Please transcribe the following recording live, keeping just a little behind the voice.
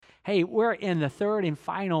Hey, we're in the third and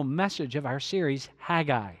final message of our series,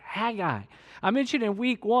 Haggai. Haggai. I mentioned in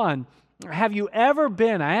week 1, have you ever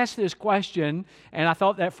been, I asked this question, and I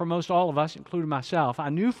thought that for most all of us, including myself, I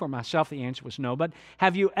knew for myself the answer was no, but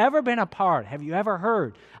have you ever been a part, have you ever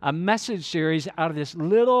heard a message series out of this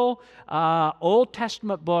little Old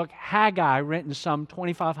Testament book, Haggai, written some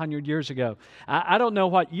 2,500 years ago? I don't know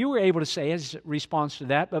what you were able to say as a response to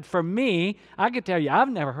that, but for me, I could tell you I've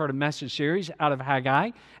never heard a message series out of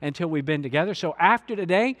Haggai until we've been together. So after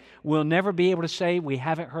today, we'll never be able to say we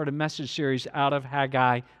haven't heard a message series out of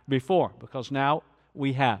Haggai before, because now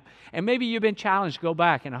we have. And maybe you've been challenged, go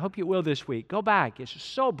back, and I hope you will this week. Go back. It's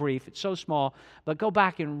so brief, it's so small, but go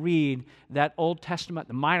back and read that Old Testament,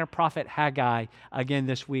 the minor prophet Haggai, again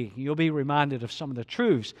this week. You'll be reminded of some of the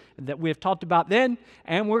truths that we have talked about then,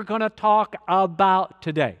 and we're going to talk about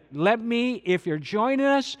today. Let me, if you're joining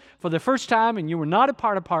us for the first time and you were not a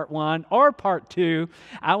part of part 1 or part 2,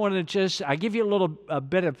 I want to just give you a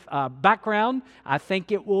bit of background. I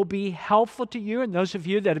think it will be helpful to you, and those of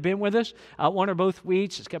you that have been with us one or both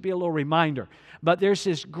weeks, it's going to be a little reminder. But there's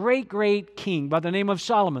this great king by the name of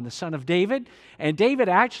Solomon, the son of David. And David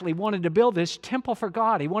actually wanted to build this temple for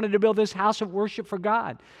God. He wanted to build this house of worship for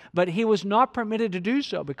God. But he was not permitted to do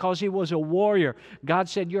so because he was a warrior. God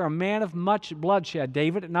said, you're a man of much bloodshed,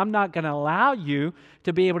 David, and I'm not going to allow you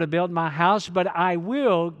to be able to build my house, but I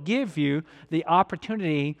will give you the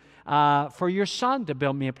opportunity for your son to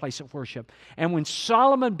build me a place of worship. And when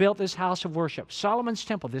Solomon built this house of worship, Solomon's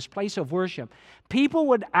temple, this place of worship, people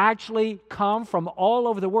would actually come from all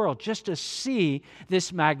over the world just to see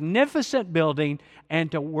this magnificent building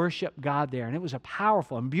and to worship God there. And it was a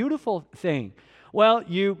powerful and beautiful thing. Well,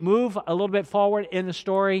 you move a little bit forward in the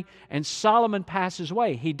story, and Solomon passes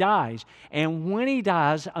away. He dies. And when he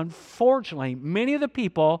dies, unfortunately, many of the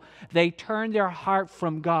people, they turned their heart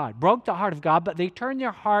from God. Broke the heart of God, but they turned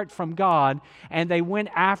their heart from God, and they went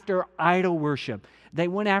after idol worship. They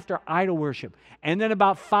went after idol worship. And then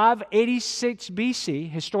about 586 BC,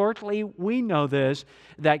 historically we know this,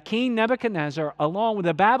 that King Nebuchadnezzar, along with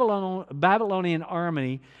the Babylonian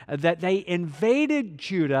army, that they invaded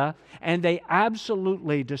Judah and they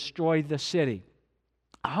absolutely destroyed the city.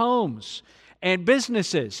 Homes and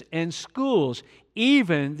businesses and schools,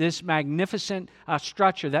 even this magnificent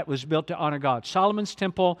structure that was built to honor God. Solomon's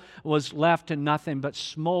temple was left to nothing but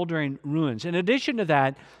smoldering ruins. In addition to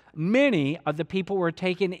that, many of the people were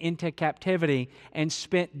taken into captivity and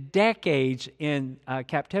spent decades in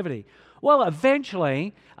captivity. Well,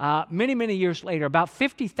 eventually, many years later, about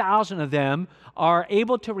 50,000 of them are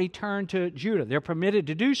able to return to Judah. They're permitted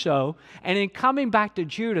to do so. And in coming back to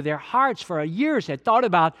Judah, their hearts for years had thought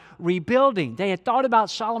about rebuilding. They had thought about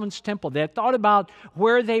Solomon's temple. They had thought about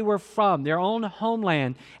where they were from, their own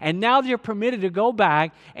homeland. And now they're permitted to go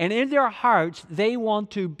back, and in their hearts, they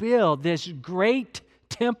want to build this great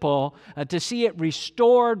temple to see it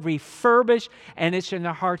restored, refurbished, and it's in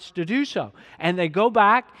their hearts to do so. And they go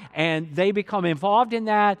back and they become involved in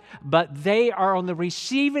that, but they are on the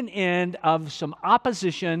receiving end of some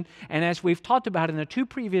opposition. And as we've talked about in the 2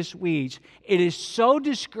 previous weeks, it is so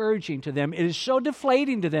discouraging to them, it is so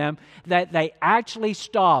deflating to them that they actually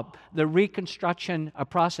stop the reconstruction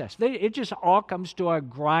process. It just all comes to a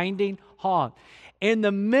grinding halt. In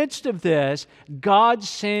the midst of this, God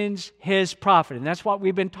sends His prophet. And that's what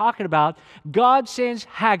we've been talking about. God sends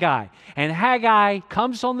Haggai. And Haggai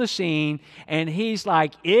comes on the scene, and he's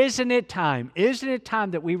like, isn't it time? Isn't it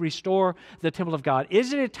time that we restore the temple of God?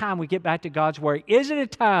 Isn't it time we get back to God's Word? Isn't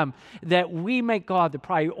it time that we make God the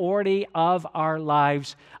priority of our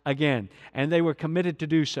lives again? And they were committed to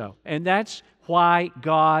do so. And that's why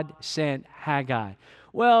God sent Haggai.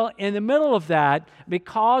 Well, in the middle of that,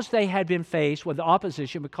 because they had been faced with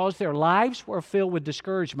opposition, because their lives were filled with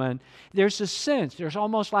discouragement, there's a sense, there's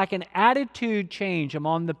almost like an attitude change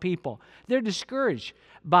among the people. They're discouraged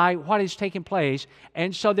by what is taking place,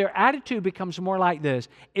 and so their attitude becomes more like this: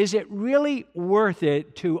 is it really worth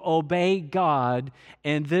it to obey God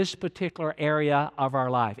in this particular area of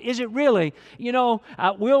our life? Is it really,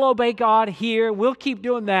 we'll obey God here, we'll keep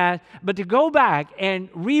doing that, but to go back and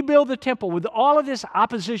rebuild the temple with all of this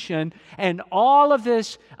opposition and all of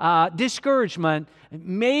this discouragement,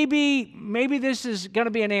 maybe this is going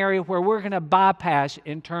to be an area where we're going to bypass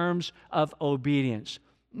in terms of obedience.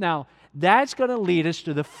 Now, that's going to lead us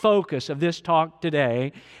to the focus of this talk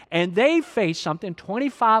today. And they faced something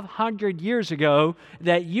 2,500 years ago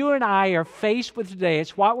that you and I are faced with today.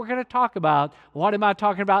 It's what we're going to talk about. What am I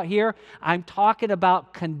talking about here? I'm talking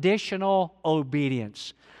about conditional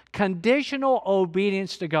obedience. Conditional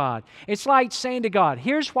obedience to God. It's like saying to God,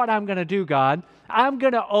 here's what I'm going to do, God. I'm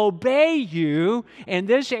going to obey you in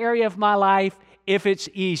this area of my life if it's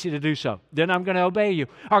easy to do so. Then I'm going to obey you.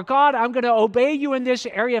 Or God, I'm going to obey you in this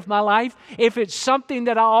area of my life if it's something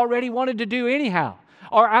that I already wanted to do anyhow.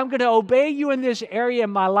 Or I'm going to obey you in this area of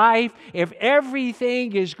my life if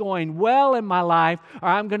everything is going well in my life. Or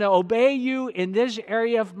I'm going to obey you in this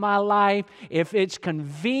area of my life if it's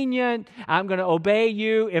convenient. I'm going to obey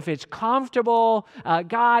you if it's comfortable.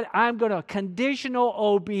 God, I'm going to... Conditional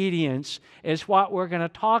obedience is what we're going to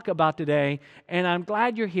talk about today. And I'm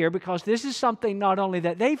glad you're here because this is something not only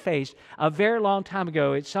that they faced a very long time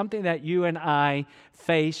ago, it's something that you and I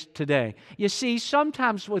face today. You see,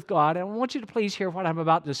 sometimes with God, and I want you to please hear what I'm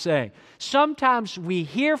about to say. Sometimes we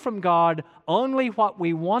hear from God only what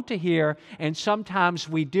we want to hear, and sometimes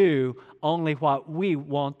we do only what we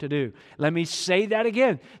want to do. Let me say that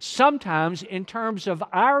again. Sometimes, in terms of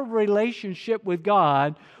our relationship with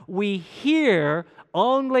God, we hear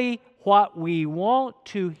only what we want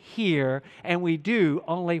to hear, and we do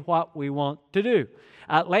only what we want to do.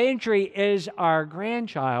 Landry is our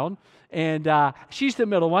grandchild, and she's the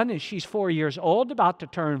middle one, and she's 4 years old, about to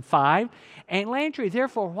turn 5. And Landry, there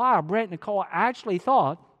for a while, Brent and Nicole actually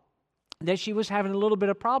thought that she was having a little bit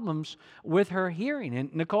of problems with her hearing.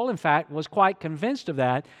 And Nicole, in fact, was quite convinced of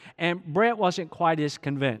that, and Brent wasn't quite as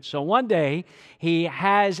convinced. So one day, he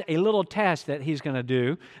has a little test that he's going to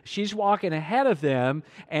do. She's walking ahead of them,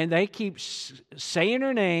 and they keep saying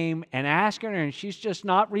her name and asking her, and she's just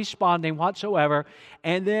not responding whatsoever.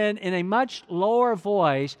 And then in a much lower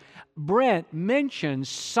voice, Brent mentions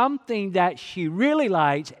something that she really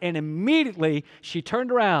likes, and immediately she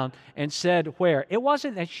turned around and said where. It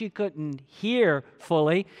wasn't that she couldn't hear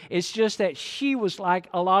fully. It's just that she was like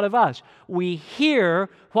a lot of us. We hear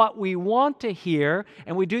what we want to hear,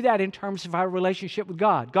 and we do that in terms of our relationship with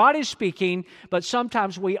God. God is speaking, but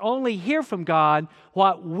sometimes we only hear from God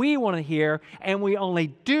what we want to hear, and we only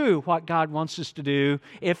do what God wants us to do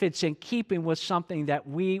if it's in keeping with something that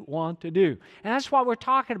we want to do. And that's what we're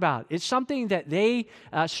talking about. It's something that they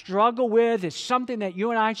struggle with. It's something that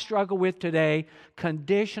you and I struggle with today,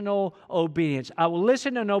 conditional obedience. I will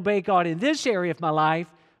listen and obey God in this area of my life,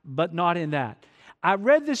 but not in that. I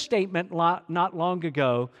read this statement not long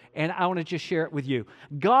ago, and I want to just share it with you.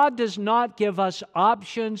 God does not give us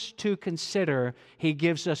options to consider. He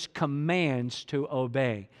gives us commands to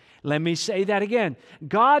obey. Let me say that again.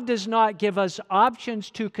 God does not give us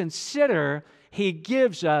options to consider. He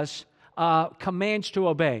gives us commands to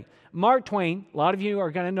obey. Mark Twain, a lot of you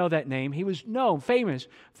are going to know that name. He was known, famous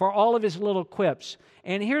for all of his little quips.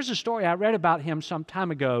 And here's a story I read about him some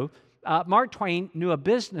time ago. Mark Twain knew a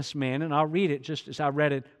businessman, and I'll read it just as I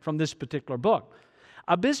read it from this particular book.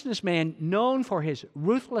 A businessman known for his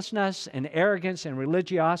ruthlessness and arrogance and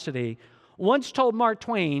religiosity once told Mark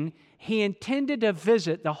Twain he intended to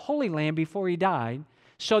visit the Holy Land before he died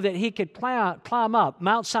so that he could climb up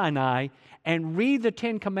Mount Sinai and read the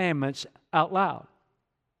 10 Commandments out loud.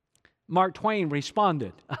 Mark Twain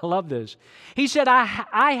responded, I love this. He said,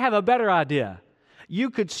 I have a better idea. You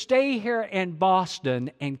could stay here in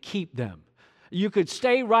Boston and keep them. You could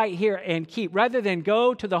stay right here and keep, rather than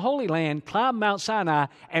go to the Holy Land, climb Mount Sinai,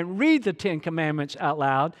 and read the 10 Commandments out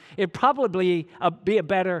loud. It'd probably be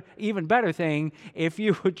a even better thing if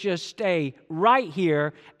you would just stay right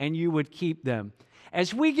here and you would keep them.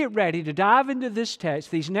 As we get ready to dive into this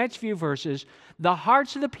text, these next few verses, the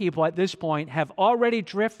hearts of the people at this point have already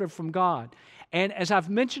drifted from God. And as I've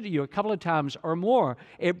mentioned to you a couple of times or more,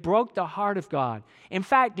 it broke the heart of God. In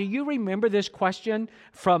fact, do you remember this question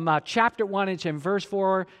from chapter 1? It's in verse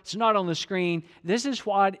 4. It's not on the screen. This is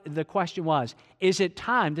what the question was. Is it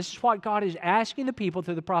time? This is what God is asking the people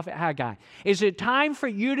through the prophet Haggai. Is it time for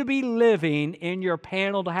you to be living in your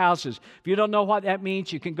paneled houses? If you don't know what that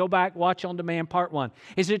means, you can go back, watch on demand part 1.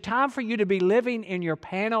 Is it time for you to be living in your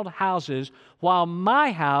paneled houses while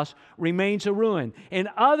my house remains a ruin? In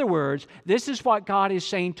other words, this is what God is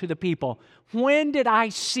saying to the people. When did I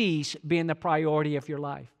cease being the priority of your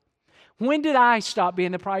life? When did I stop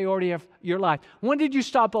being the priority of your life? When did you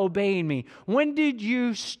stop obeying me? When did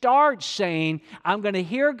you start saying, I'm going to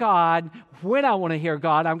hear God when I want to hear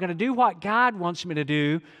God. I'm going to do what God wants me to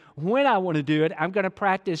do when I want to do it. I'm going to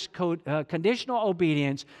practice conditional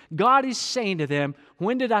obedience. God is saying to them,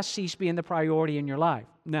 when did I cease being the priority in your life?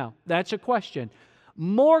 Now, that's a question.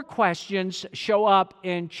 More questions show up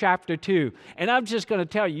in chapter 2. And I'm just going to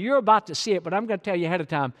tell you, you're about to see it, but I'm going to tell you ahead of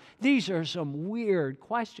time, these are some weird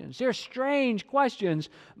questions. They're strange questions,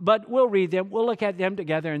 but we'll read them. We'll look at them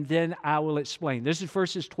together, and then I will explain. This is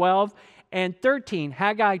verses 12 and 13,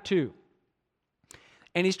 Haggai 2.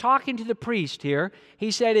 And he's talking to the priest here.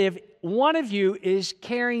 He said, if one of you is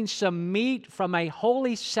carrying some meat from a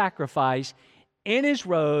holy sacrifice in his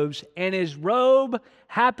robes, and his robe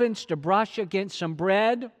happens to brush against some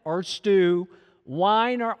bread or stew,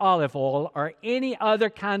 wine or olive oil, or any other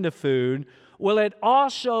kind of food, will it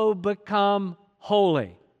also become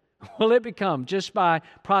holy? Will it become just by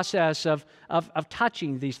process of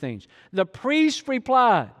touching these things? The priest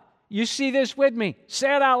replied, you see this with me?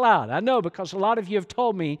 Say it out loud. I know because a lot of you have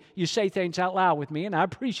told me you say things out loud with me, and I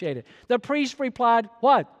appreciate it. The priest replied,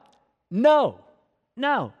 what? No,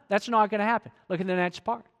 that's not going to happen. Look at the next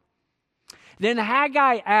part. Then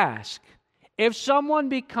Haggai asked, if someone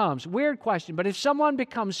becomes, weird question, but if someone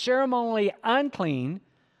becomes ceremonially unclean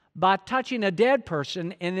by touching a dead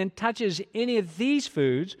person and then touches any of these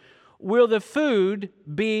foods, will the food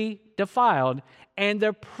be defiled? And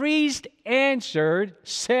the priest answered,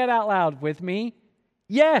 say it out loud with me,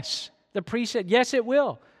 yes. The priest said, yes, it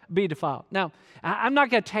will be defiled. Now, I'm not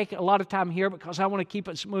going to take a lot of time here because I want to keep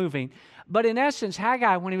us moving. But in essence,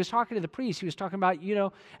 Haggai, when he was talking to the priest, he was talking about,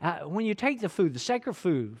 when you take the food, the sacred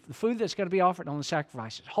food, the food that's going to be offered on the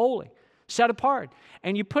sacrifices, holy, set apart,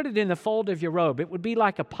 and you put it in the fold of your robe. It would be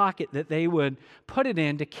like a pocket that they would put it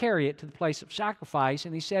in to carry it to the place of sacrifice.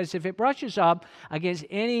 And he says, if it brushes up against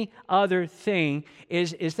any other thing,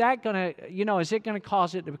 is that going to, is it going to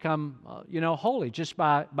cause it to become, holy just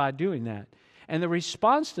by doing that? And the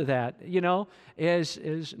response to that,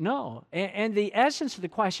 is no. And the essence of the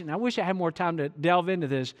question, I wish I had more time to delve into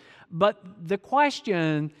this, but the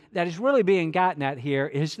question that is really being gotten at here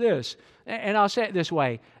is this, and I'll say it this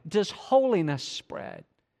way: does holiness spread?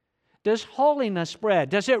 Does holiness spread?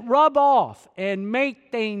 Does it rub off and make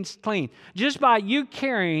things clean? Just by you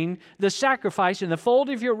carrying the sacrifice in the fold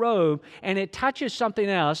of your robe and it touches something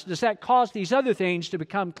else, does that cause these other things to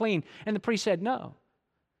become clean? And the priest said no.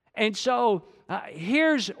 And so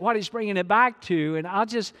here's what he's bringing it back to, and I'll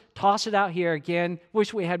just toss it out here again.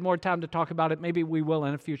 Wish we had more time to talk about it. Maybe we will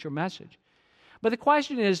in a future message. But the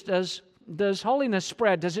question is, does holiness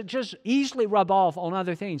spread? Does it just easily rub off on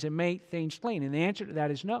other things and make things clean? And the answer to that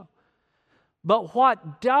is no. But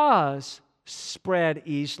what does spread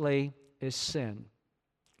easily is sin.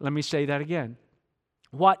 Let me say that again.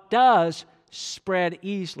 What does spread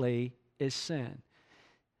easily is sin.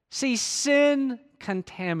 See, sin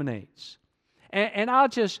contaminates. And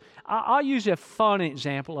I'll use a fun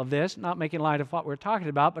example of this, not making light of what we're talking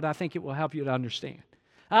about, but I think it will help you to understand.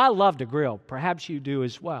 I love to grill. Perhaps you do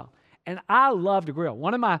as well. And I love to grill.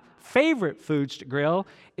 One of my favorite foods to grill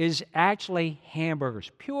is actually hamburgers,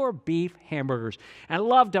 pure beef hamburgers. And I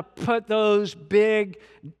love to put those big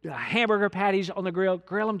hamburger patties on the grill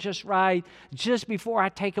them just right, just before I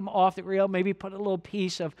take them off the grill, maybe put a little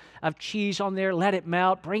piece of cheese on there, let it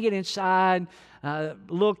melt, bring it inside, a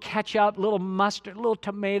little ketchup, a little mustard, a little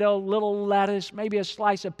tomato, a little lettuce, maybe a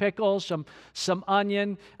slice of pickle, some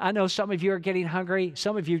onion. I know some of you are getting hungry.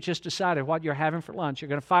 Some of you just decided what you're having for lunch. You're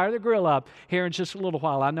going to fire the grill up here in just a little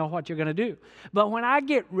while. I know what you're going to do. But when I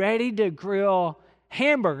get ready to grill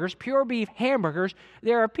hamburgers, pure beef hamburgers,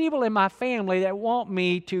 there are people in my family that want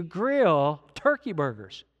me to grill turkey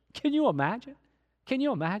burgers. Can you imagine? Can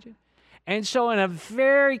you imagine? And so in a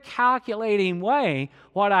very calculating way,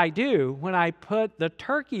 what I do when I put the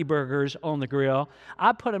turkey burgers on the grill,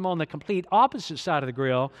 I put them on the complete opposite side of the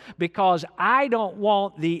grill because I don't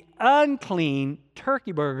want the unclean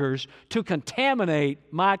turkey burgers to contaminate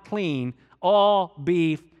my clean all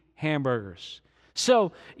beef hamburgers.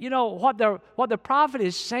 So, what the prophet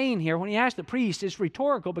is saying here when he asked the priest is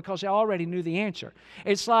rhetorical because they already knew the answer.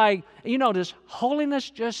 It's like, does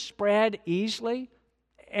holiness just spread easily?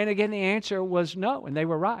 And again, the answer was no, and they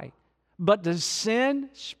were right. But does sin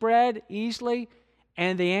spread easily?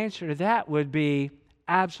 And the answer to that would be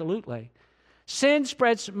absolutely. Sin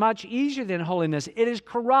spreads much easier than holiness. It is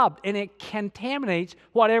corrupt, and it contaminates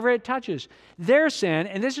whatever it touches. Their sin,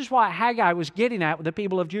 and this is what Haggai was getting at with the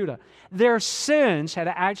people of Judah, their sins had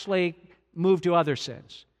actually moved to other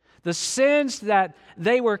sins. The sins that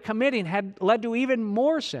they were committing had led to even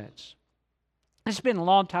more sins. It's been a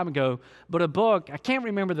long time ago, but a book, I can't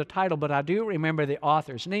remember the title, but I do remember the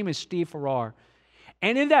author. His name is Steve Farrar.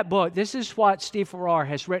 And in that book, this is what Steve Farrar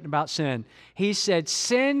has written about sin. He said,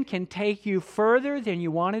 sin can take you further than you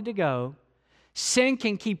wanted to go. Sin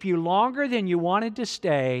can keep you longer than you wanted to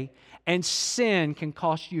stay. And sin can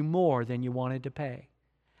cost you more than you wanted to pay.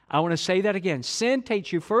 I want to say that again. Sin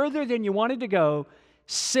takes you further than you wanted to go.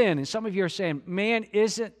 Sin, and some of you are saying, man,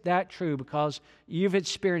 isn't that true because you've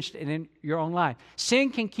experienced it in your own life. Sin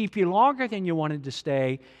can keep you longer than you wanted to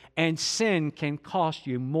stay, and sin can cost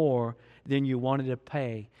you more than you wanted to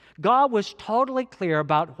pay. God was totally clear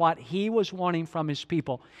about what He was wanting from His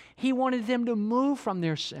people. He wanted them to move from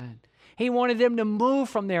their sin. He wanted them to move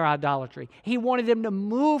from their idolatry. He wanted them to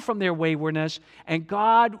move from their waywardness, and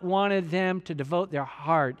God wanted them to devote their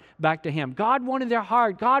heart back to Him. God wanted their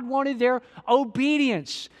heart. God wanted their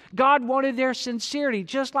obedience. God wanted their sincerity,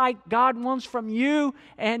 just like God wants from you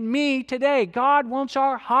and me today. God wants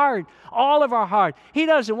our heart, all of our heart. He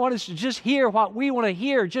doesn't want us to just hear what we want to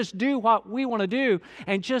hear, just do what we want to do,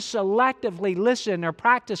 and just selectively listen or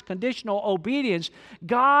practice conditional obedience.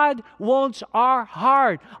 God wants our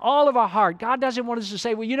heart, all of our heart. God doesn't want us to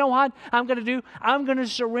say, well, you know what I'm going to do? I'm going to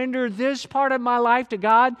surrender this part of my life to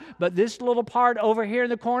God, but this little part over here in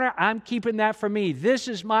the corner, I'm keeping that for me. This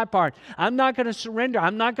is my part. I'm not going to surrender.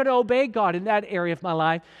 I'm not going to obey God in that area of my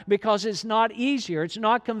life because it's not easier, it's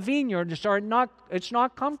not convenient, it's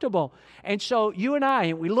not comfortable. And so you and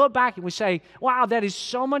I, we look back and we say, wow, that is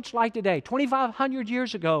so much like today, 2,500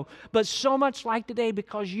 years ago, but so much like today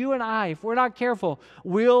because you and I, if we're not careful,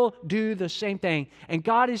 we'll do the same thing. And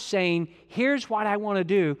God is saying, here's what I want to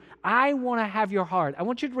do. I want to have your heart. I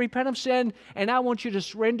want you to repent of sin, and I want you to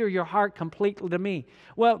surrender your heart completely to me.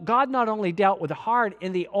 Well, God not only dealt with the heart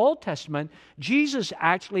in the Old Testament, Jesus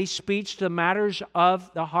actually speaks to matters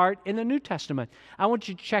of the heart in the New Testament. I want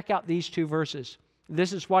you to check out these two verses.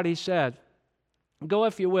 This is what He said. Go,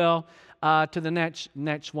 if you will, to the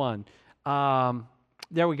next one.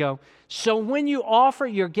 There we go. So when you offer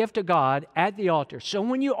your gift to God at the altar,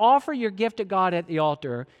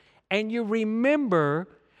 and you remember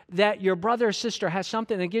that your brother or sister has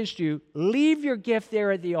something against you, leave your gift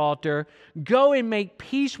there at the altar, go and make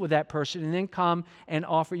peace with that person, and then come and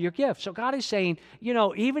offer your gift. So God is saying,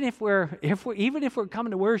 even if we're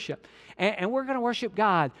coming to worship, and we're going to worship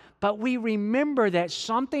God, but we remember that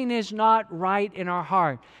something is not right in our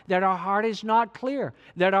heart, that our heart is not clear,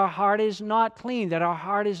 that our heart is not clean, that our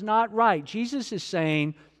heart is not right. Jesus is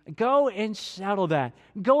saying, go and settle that.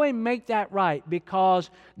 Go and make that right because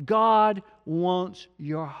God wants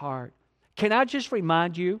your heart. Can I just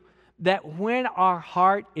remind you that when our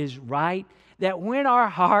heart is right, that when our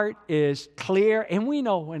heart is clear, and we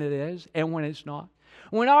know when it is and when it's not,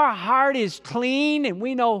 when our heart is clean and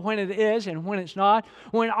we know when it is and when it's not,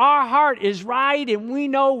 when our heart is right and we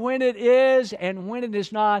know when it is and when it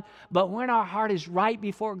is not, but when our heart is right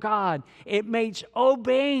before God, it makes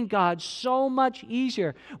obeying God so much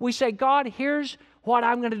easier. We say, God, here's what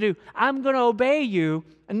I'm going to do. I'm going to obey you,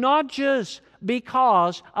 not just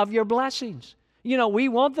because of your blessings. We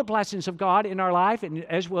want the blessings of God in our life, and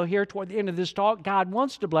as we'll hear toward the end of this talk, God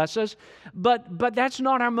wants to bless us, but that's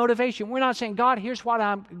not our motivation. We're not saying, God, here's what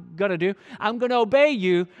I'm going to do. I'm going to obey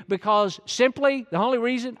you because simply the only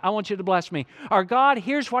reason I want you to bless me. Or God,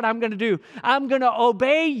 here's what I'm going to do. I'm going to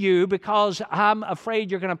obey you because I'm afraid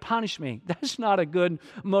you're going to punish me. That's not a good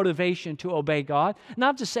motivation to obey God.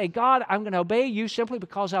 Not to say, God, I'm going to obey you simply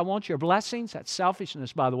because I want your blessings. That's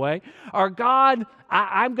selfishness, by the way. Or God,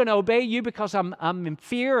 I'm going to obey you because I'm in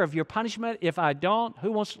fear of your punishment if I don't.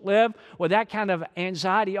 Who wants to live with that kind of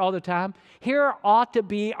anxiety all the time? Here ought to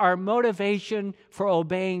be our motivation for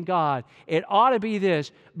obeying God. It ought to be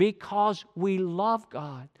this: because we love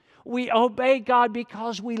God. We obey God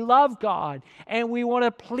because we love God, and we want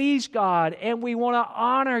to please God, and we want to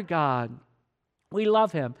honor God. We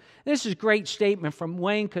love Him. This is a great statement from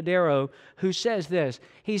Wayne Cordeiro, who says this.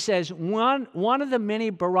 He says, one of the many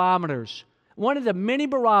barometers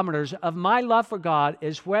of my love for God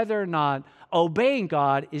is whether or not obeying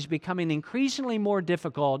God is becoming increasingly more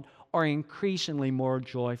difficult or increasingly more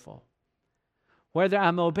joyful. Whether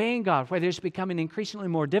I'm obeying God, whether it's becoming increasingly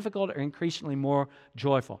more difficult or increasingly more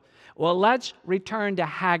joyful. Well, let's return to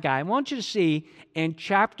Haggai. I want you to see in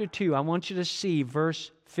chapter 2, I want you to see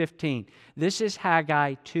verse 15. This is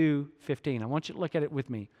Haggai 2:15. I want you to look at it with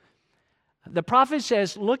me. The prophet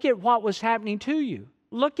says, look at what was happening to you.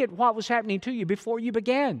 Look at what was happening to you before you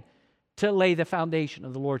began to lay the foundation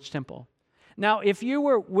of the Lord's temple. Now, if you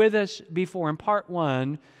were with us before in part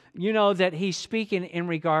 1, you know that he's speaking in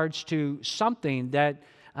regards to something that,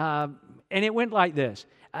 and it went like this.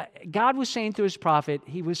 God was saying through His prophet,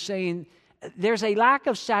 He was saying, there's a lack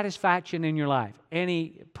of satisfaction in your life. And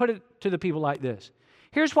He put it to the people like this.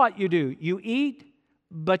 Here's what you do. You eat,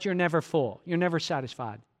 but you're never full. You're never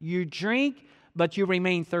satisfied. You drink, but you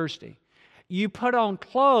remain thirsty. You put on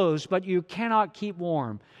clothes, but you cannot keep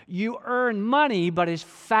warm. You earn money, but as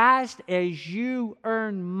fast as you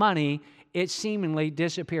earn money, it seemingly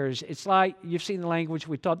disappears. It's like, you've seen the language,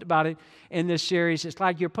 we talked about it in this series. It's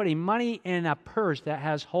like you're putting money in a purse that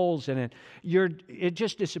has holes in it. It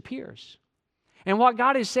just disappears. And what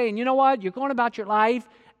God is saying, you know what? You're going about your life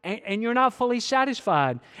and you're not fully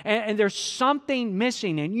satisfied. And there's something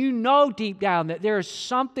missing. And you know deep down that there is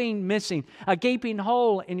something missing, a gaping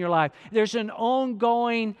hole in your life. There's an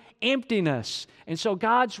ongoing emptiness. And so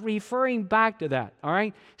God's referring back to that, all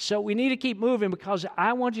right? So we need to keep moving because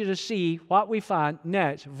I want you to see what we find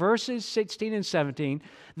next. Verses 16 and 17,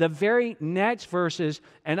 the very next verses.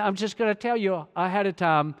 And I'm just going to tell you ahead of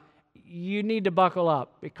time, you need to buckle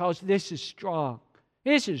up because this is strong.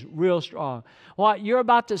 This is real strong. What you're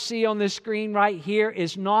about to see on this screen right here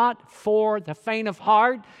is not for the faint of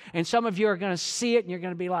heart. And some of you are going to see it and you're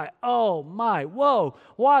going to be like, oh my, whoa,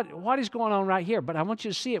 what is going on right here? But I want you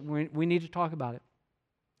to see it. We need to talk about it.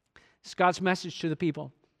 It's God's message to the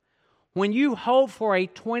people. When you hope for a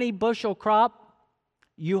 20 bushel crop,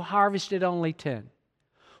 you harvested only 10.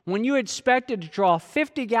 When you expected to draw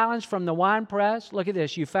 50 gallons from the wine press, look at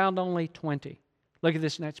this, you found only 20. Look at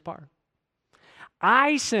this next part.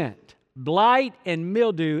 I sent blight and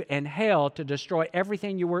mildew and hail to destroy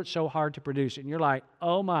everything you worked so hard to produce. And you're like,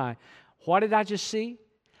 oh my, what did I just see?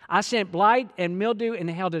 I sent blight and mildew and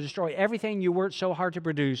hail to destroy everything you worked so hard to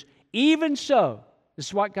produce. Even so, this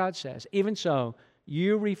is what God says, even so,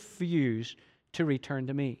 you refuse to return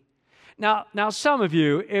to me. Now some of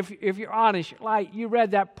you, if you're honest, like you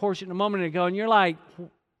read that portion a moment ago and you're like,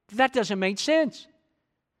 that doesn't make sense.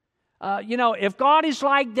 If God is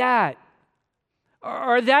like that,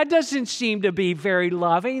 or that doesn't seem to be very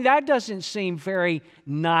loving. That doesn't seem very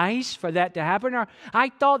nice for that to happen. Or I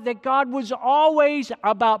thought that God was always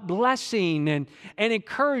about blessing and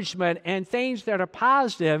encouragement and things that are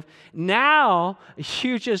positive. Now,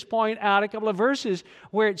 you just point out a couple of verses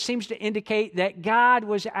where it seems to indicate that God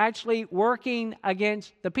was actually working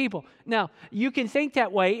against the people. Now, you can think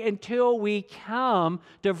that way until we come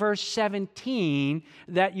to verse 17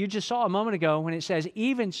 that you just saw a moment ago when it says,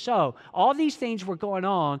 even so, all these things were going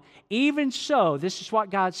on, even so, this is what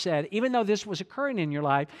God said, even though this was occurring in your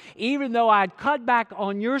life, even though I'd cut back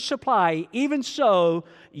on your supply, even so,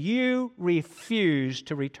 you refused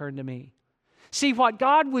to return to me. See, what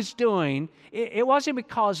God was doing, it wasn't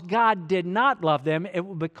because God did not love them, it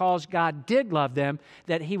was because God did love them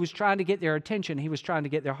that He was trying to get their attention, He was trying to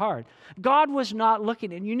get their heart. God was not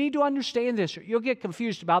looking, and you need to understand this, or you'll get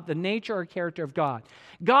confused about the nature or character of God.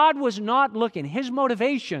 God was not looking, His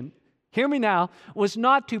motivation, hear me now, was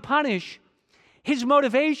not to punish. His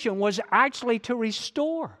motivation was actually to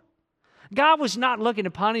restore. God was not looking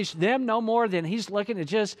to punish them no more than He's looking to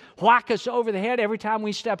just whack us over the head every time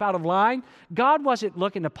we step out of line. God wasn't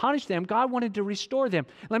looking to punish them. God wanted to restore them.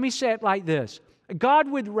 Let me say it like this. God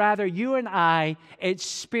would rather you and I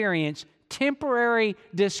experience temporary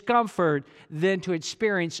discomfort than to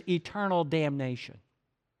experience eternal damnation.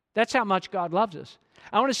 That's how much God loves us.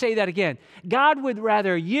 I want to say that again. God would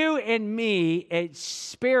rather you and me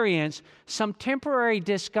experience some temporary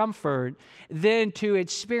discomfort than to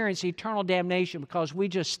experience eternal damnation because we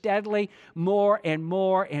just steadily more and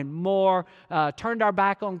more and more turned our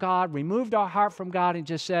back on God, removed our heart from God and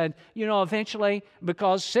just said, eventually,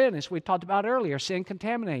 because sin, as we talked about earlier, sin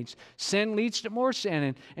contaminates. Sin leads to more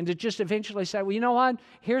sin. And to just eventually say, well, you know what?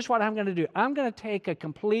 Here's what I'm going to do. I'm going to take a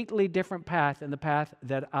completely different path than the path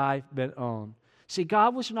that I've been on. See,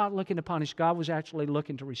 God was not looking to punish. God was actually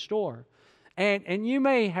looking to restore. And you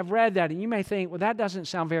may have read that and you may think, well, that doesn't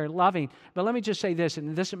sound very loving. But let me just say this, and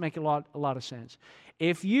this doesn't make a lot of sense.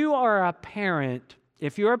 If you're a parent,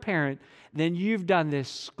 then you've done this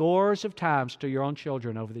scores of times to your own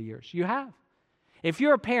children over the years. You have. If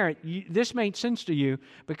you're a parent, this makes sense to you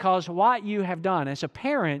because what you have done as a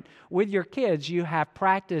parent with your kids, you have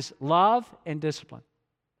practiced love and discipline.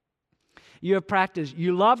 You have practiced,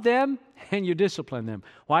 you love them and you discipline them.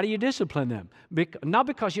 Why do you discipline them? Not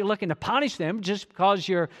because you're looking to punish them, just because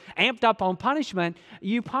you're amped up on punishment.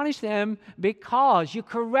 You punish them because you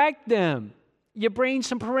correct them. You bring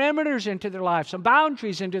some parameters into their life, some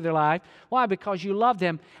boundaries into their life. Why? Because you love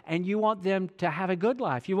them and you want them to have a good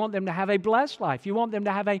life. You want them to have a blessed life. You want them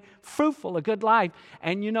to have a fruitful, a good life.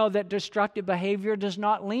 And you know that destructive behavior does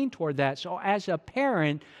not lean toward that. So as a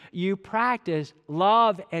parent, you practice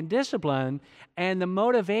love and discipline. And the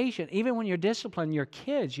motivation, even when you're disciplining your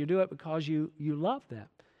kids, you do it because you love them.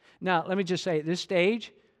 Now, let me just say at this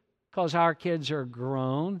stage, because our kids are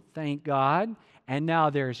grown, thank God, and now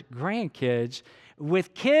there's grandkids.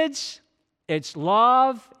 With kids, it's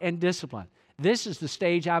love and discipline. This is the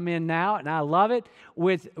stage I'm in now, and I love it.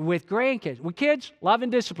 With grandkids, with kids, love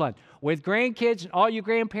and discipline. With grandkids, all you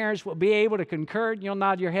grandparents will be able to concur, and you'll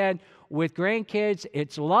nod your head. With grandkids,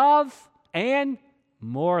 it's love and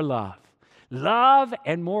more love. Love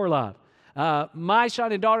and more love. My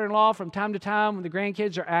son and daughter-in-law, from time to time, when the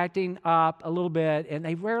grandkids are acting up a little bit, and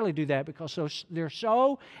they rarely do that because they're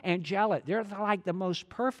so angelic. They're like the most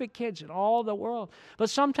perfect kids in all the world. But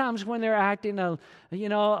sometimes when they're acting a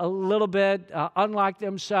little bit unlike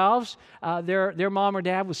themselves, their mom or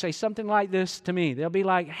dad will say something like this to me. They'll be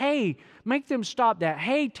like, "Hey, make them stop that.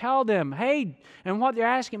 Hey, tell them. Hey." And what they're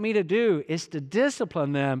asking me to do is to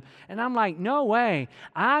discipline them. And I'm like, no way.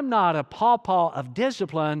 I'm not a pawpaw of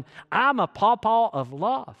discipline. I'm a pawpaw of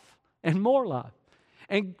love and more love.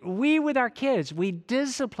 And we, with our kids, we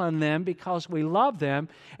discipline them because we love them.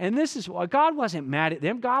 And this is why God wasn't mad at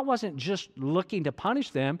them. God wasn't just looking to punish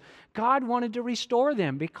them. God wanted to restore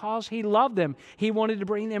them because He loved them. He wanted to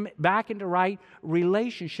bring them back into right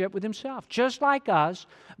relationship with Himself. Just like us,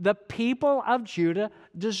 the people of Judah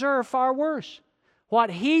deserve far worse. What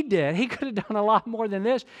He did, He could have done a lot more than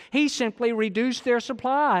this. He simply reduced their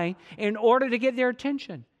supply in order to get their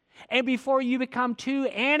attention. And before you become too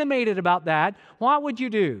animated about that, what would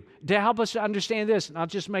you do to help us understand this? And I'll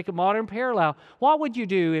just make a modern parallel. What would you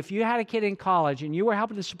do if you had a kid in college and you were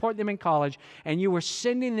helping to support them in college and you were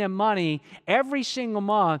sending them money every single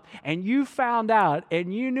month and you found out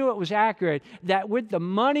and you knew it was accurate that with the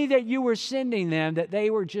money that you were sending them that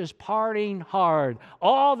they were just partying hard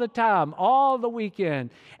all the time, all the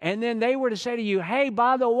weekend. And then they were to say to you, "Hey,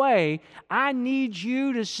 by the way, I need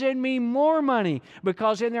you to send me more money,"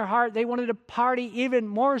 because in their heart they wanted to party even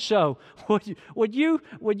more so. Would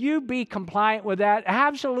you be compliant with that?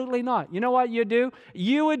 Absolutely not. You know what you do?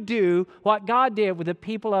 You would do what God did with the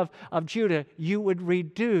people of Judah. You would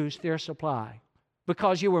reduce their supply.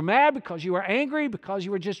 Because you were mad, because you were angry, because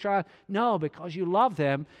you were just trying. No, because you love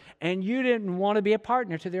them and you didn't want to be a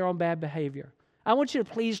partner to their own bad behavior. I want you to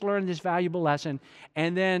please learn this valuable lesson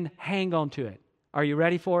and then hang on to it. Are you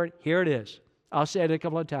ready for it? Here it is. I'll say it a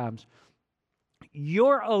couple of times.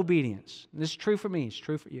 Your obedience, this is true for me, it's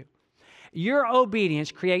true for you. Your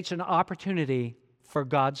obedience creates an opportunity for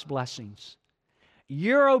God's blessings.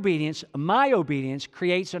 Your obedience, my obedience,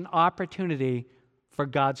 creates an opportunity for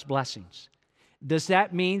God's blessings. Does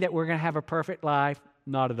that mean that we're going to have a perfect life?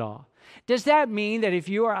 Not at all. Does that mean that if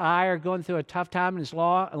you or I are going through a tough time, and as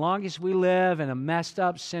long as we live in a messed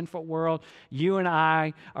up, sinful world, you and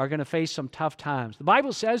I are going to face some tough times? The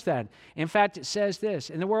Bible says that. In fact, it says this: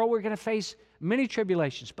 in the world we're going to face many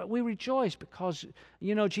tribulations, but we rejoice because,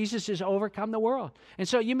 Jesus has overcome the world. And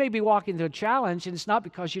so you may be walking through a challenge, and it's not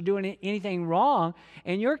because you're doing anything wrong.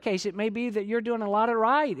 In your case, it may be that you're doing a lot of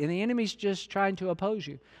right, and the enemy's just trying to oppose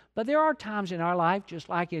you. But there are times in our life, just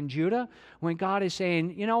like in Judah, when God is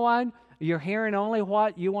saying, you know what? You're hearing only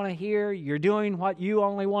what you want to hear. You're doing what you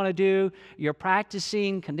only want to do. You're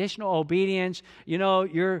practicing conditional obedience.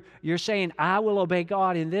 You're saying, I will obey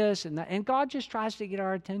God in this and that. And God just tries to get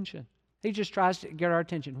our attention. He just tries to get our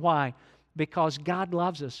attention. Why? Because God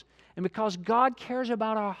loves us. And because God cares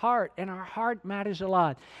about our heart, and our heart matters a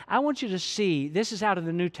lot. I want you to see, this is out of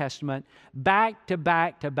the New Testament, back to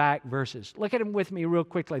back to back verses. Look at them with me real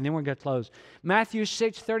quickly, and then we're going to close. Matthew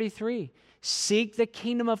 6:33. Seek the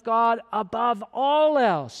kingdom of God above all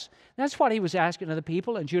else. That's what He was asking of the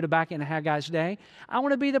people in Judah back in Haggai's day. I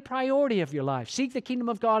want to be the priority of your life. Seek the kingdom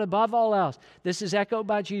of God above all else. This is echoed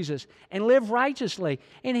by Jesus. And live righteously,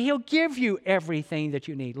 and He'll give you everything that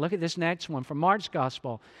you need. Look at this next one from Mark's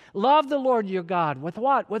Gospel. Love the Lord your God. With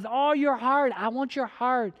what? With all your heart. I want your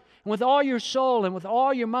heart. And with all your soul, and with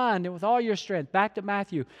all your mind, and with all your strength. Back to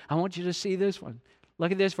Matthew. I want you to see this one.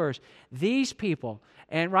 Look at this verse. These people,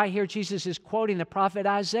 and right here Jesus is quoting the prophet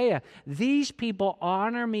Isaiah. These people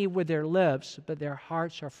honor me with their lips, but their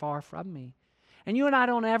hearts are far from me. And you and I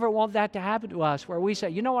don't ever want that to happen to us, where we say,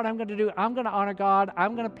 you know what I'm going to do? I'm going to honor God.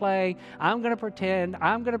 I'm going to play. I'm going to pretend.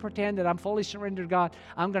 I'm going to pretend that I'm fully surrendered to God.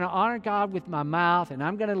 I'm going to honor God with my mouth, and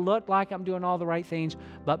I'm going to look like I'm doing all the right things,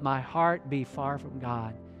 but my heart be far from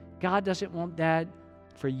God. God doesn't want that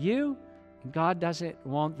for you, and God doesn't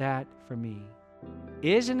want that for me.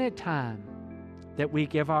 Isn't it time that we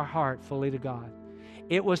give our heart fully to God?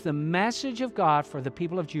 It was the message of God for the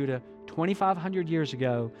people of Judah 2,500 years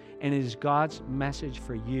ago, and it is God's message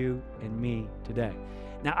for you and me today.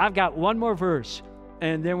 Now, I've got one more verse,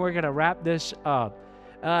 and then we're going to wrap this up.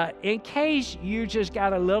 In case you just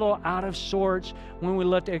got a little out of sorts when we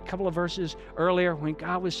looked at a couple of verses earlier when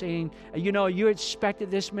God was saying, you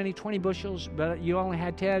expected this many 20 bushels, but you only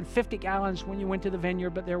had 10, 50 gallons when you went to the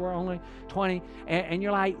vineyard, but there were only 20. And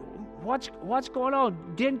you're like, what's going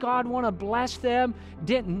on? Didn't God want to bless them?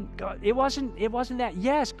 It wasn't that.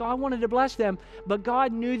 Yes, God wanted to bless them, but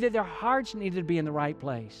God knew that their hearts needed to be in the right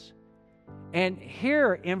place. And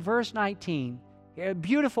here in verse 19, a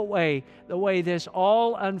beautiful way, the way this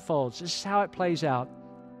all unfolds. This is how it plays out.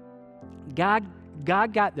 God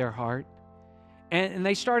got their heart, and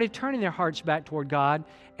they started turning their hearts back toward God.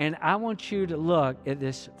 And I want you to look at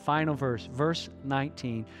this final verse, verse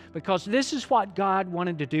 19, because this is what God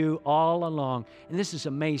wanted to do all along. And this is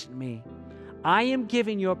amazing to me. I am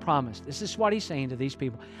giving you a promise. This is what he's saying to these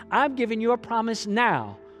people. I'm giving you a promise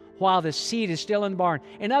now while the seed is still in the barn.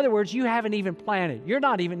 In other words, you haven't even planted. You're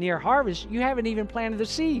not even near harvest. You haven't even planted the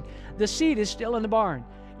seed. The seed is still in the barn.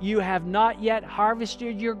 You have not yet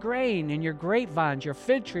harvested your grain and your grapevines, your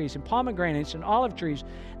fig trees and pomegranates and olive trees.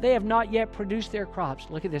 They have not yet produced their crops.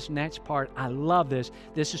 Look at this next part. I love this.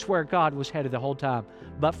 This is where God was headed the whole time.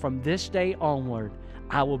 But from this day onward,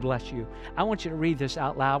 I will bless you. I want you to read this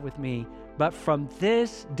out loud with me. But from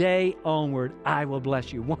this day onward, I will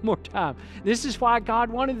bless you. One more time. This is why God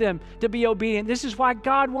wanted them to be obedient. This is why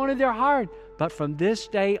God wanted their heart. But from this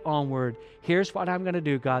day onward, here's what I'm going to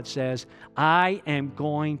do, God says. I am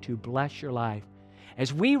going to bless your life.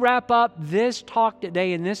 As we wrap up this talk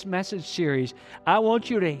today in this message series, I want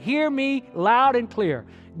you to hear me loud and clear.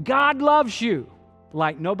 God loves you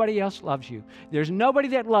like nobody else loves you. There's nobody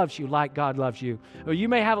that loves you like God loves you. Or you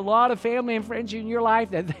may have a lot of family and friends in your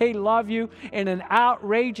life that they love you in an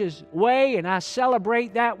outrageous way, and I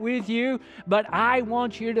celebrate that with you. But I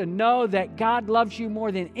want you to know that God loves you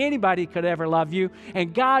more than anybody could ever love you,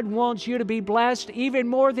 and God wants you to be blessed even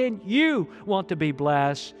more than you want to be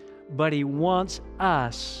blessed. But He wants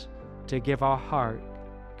us to give our heart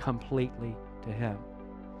completely to Him.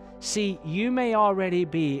 See, you may already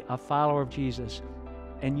be a follower of Jesus,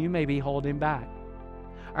 and you may be holding back.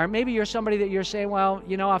 Or maybe you're somebody that you're saying, well,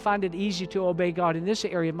 I find it easy to obey God in this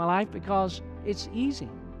area of my life because it's easy.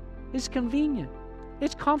 It's convenient.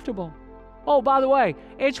 It's comfortable. Oh, by the way,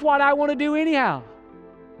 it's what I want to do anyhow.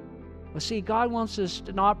 Well, see, God wants us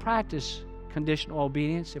to not practice conditional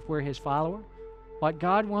obedience if we're His follower. What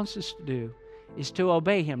God wants us to do is to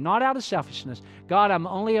obey Him, not out of selfishness. God, I'm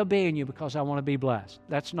only obeying you because I want to be blessed.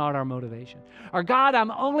 That's not our motivation. Or God, I'm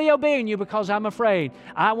only obeying you because I'm afraid.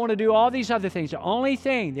 I want to do all these other things. The only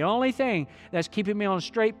thing that's keeping me on a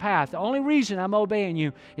straight path, the only reason I'm obeying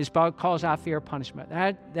you is because I fear punishment.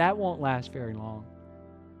 That won't last very long.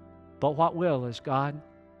 But what will is, God,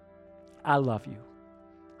 I love you.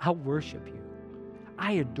 I worship you.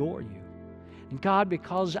 I adore you. And God,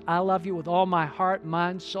 because I love you with all my heart,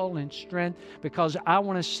 mind, soul, and strength, because I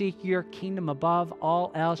want to seek your kingdom above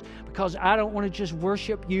all else, because I don't want to just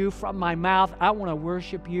worship you from my mouth, I want to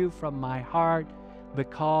worship you from my heart,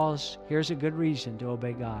 because here's a good reason to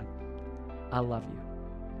obey God. I love you.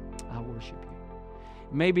 I worship you.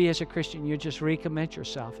 Maybe as a Christian, you just recommit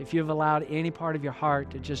yourself. If you've allowed any part of your heart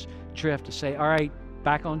to just drift, to say, all right,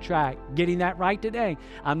 back on track, getting that right today.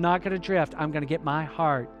 I'm not going to drift. I'm going to get my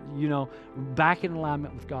heart, back in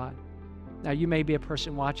alignment with God. Now, you may be a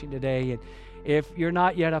person watching today, and if you're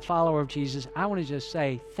not yet a follower of Jesus, I want to just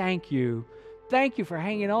say thank you. Thank you for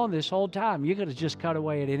hanging on this whole time. You could have just cut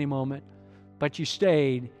away at any moment, but you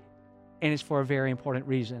stayed, and it's for a very important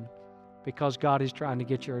reason, because God is trying to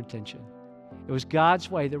get your attention. It was God's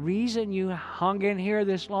way. The reason you hung in here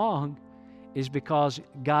this long is because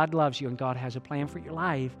God loves you and God has a plan for your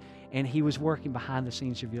life, and He was working behind the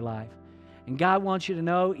scenes of your life. And God wants you to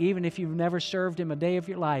know, even if you've never served Him a day of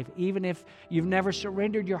your life, even if you've never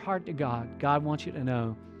surrendered your heart to God, God wants you to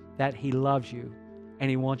know that He loves you and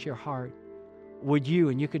He wants your heart. Would you,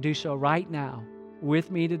 and you could do so right now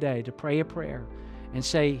with me today, to pray a prayer and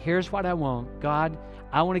say, here's what I want. God,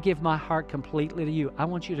 I want to give my heart completely to you. I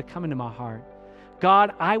want you to come into my heart.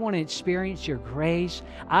 God, I want to experience your grace.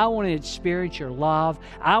 I want to experience your love.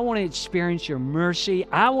 I want to experience your mercy.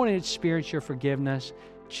 I want to experience your forgiveness.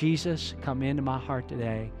 Jesus, come into my heart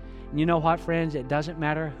today. And you know what, friends? It doesn't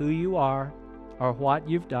matter who you are or what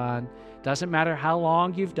you've done. It doesn't matter how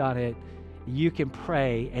long you've done it. You can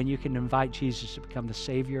pray and you can invite Jesus to become the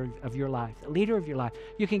Savior of your life, the leader of your life.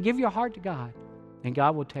 You can give your heart to God, and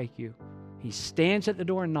God will take you. He stands at the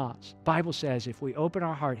door and knocks. The Bible says if we open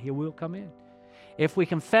our heart, He will come in. If we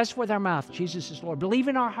confess with our mouth Jesus is Lord, believe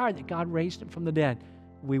in our heart that God raised Him from the dead,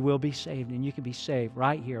 we will be saved, and you can be saved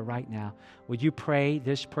right here, right now. Would you pray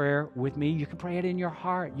this prayer with me? You can pray it in your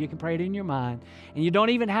heart. You can pray it in your mind. And you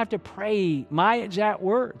don't even have to pray my exact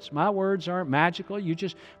words. My words aren't magical. You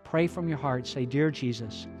just pray from your heart. Say, Dear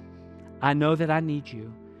Jesus, I know that I need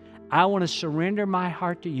you. I want to surrender my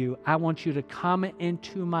heart to you. I want you to come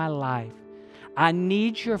into my life. I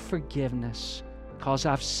need your forgiveness because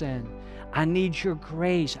I've sinned. I need your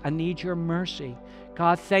grace. I need your mercy.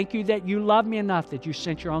 God, thank you that you love me enough that you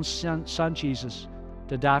sent your own son Jesus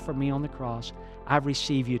to die for me on the cross. I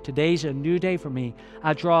receive you. Today's a new day for me.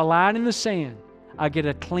 I draw a line in the sand. I get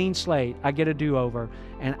a clean slate. I get a do-over.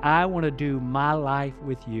 And I want to do my life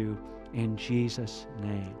with you. In Jesus'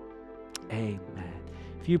 name, amen.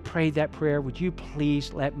 If you prayed that prayer, would you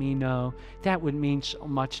please let me know? That would mean so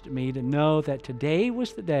much to me to know that today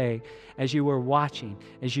was the day, as you were watching,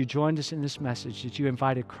 as you joined us in this message, that you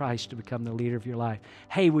invited Christ to become the leader of your life.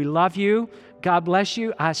 Hey, we love you. God bless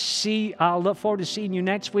you. I'll look forward to seeing you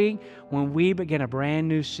next week when we begin a brand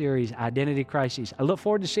new series, Identity Crises. I look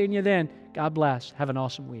forward to seeing you then. God bless. Have an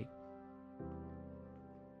awesome week.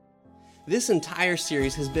 This entire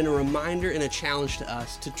series has been a reminder and a challenge to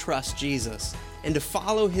us to trust Jesus and to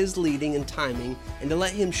follow His leading and timing and to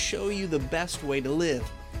let Him show you the best way to live.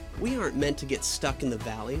 We aren't meant to get stuck in the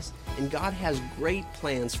valleys, and God has great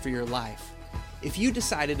plans for your life. If you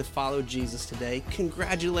decided to follow Jesus today,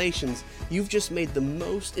 congratulations, you've just made the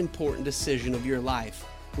most important decision of your life.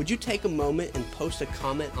 Would you take a moment and post a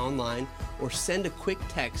comment online or send a quick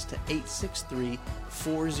text to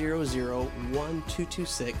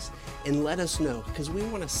 863-400-1226 and let us know, because we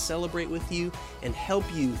want to celebrate with you and help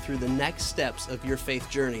you through the next steps of your faith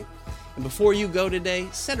journey. And before you go today,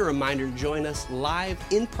 set a reminder to join us live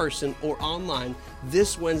in person or online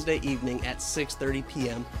this Wednesday evening at 6:30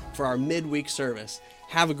 p.m. for our midweek service.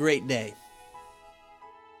 Have a great day.